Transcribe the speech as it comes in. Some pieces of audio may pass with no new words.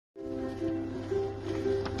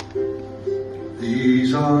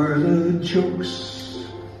These are the jokes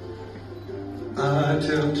I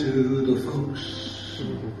tell to the folks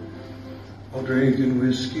while drinking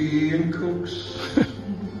whiskey and cokes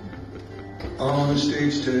on the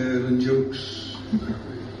stage telling jokes.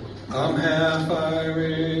 I'm half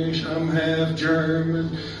Irish, I'm half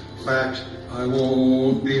German. In fact, I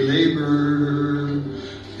won't belabor.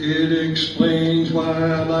 It explains why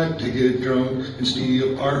I like to get drunk and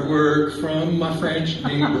steal artwork from my French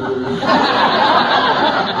neighbor.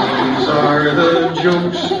 These are the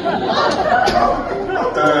jokes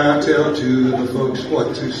I tell to the folks.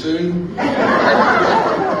 What, too soon?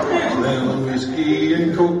 Smelling whiskey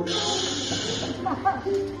and cokes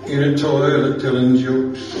in a toilet telling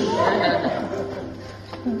jokes.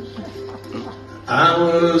 I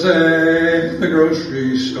was at the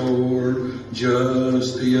grocery store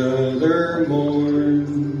just the other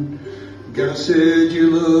morning. Guy said, you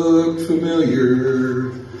look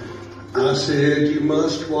familiar. I said, you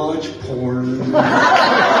must watch porn. These are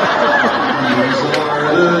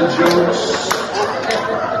the jokes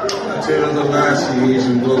I tell the lassies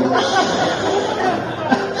and blokes.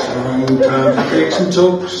 Sometimes I take some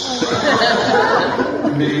tokes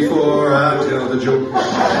before I tell the jokes.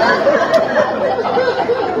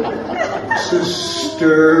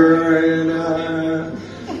 Sister and I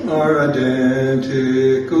are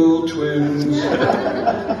identical twins.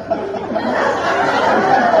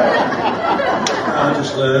 I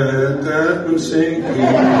just let that one sink in.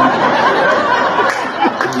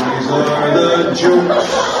 These are the jokes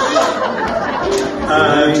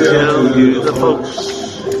I tell to the folks.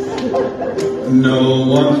 No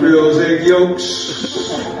one thrills egg yolks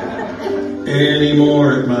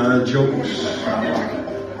anymore at my jokes.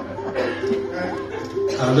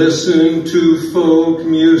 I listen to folk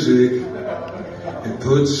music, it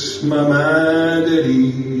puts my mind at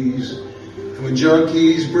ease. And when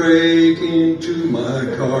junkies break into my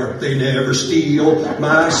car, they never steal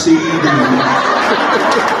my CDs.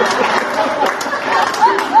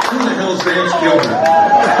 Who the hell's Vance Gilbert?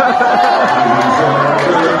 These are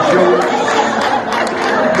the jokes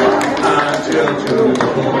I tell to the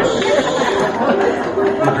folks.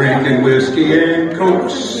 We're drinking whiskey and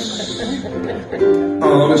cokes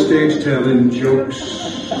on the stage telling jokes.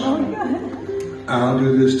 I'll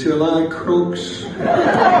do this till I croaks.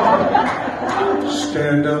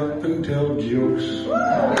 Stand up and tell jokes.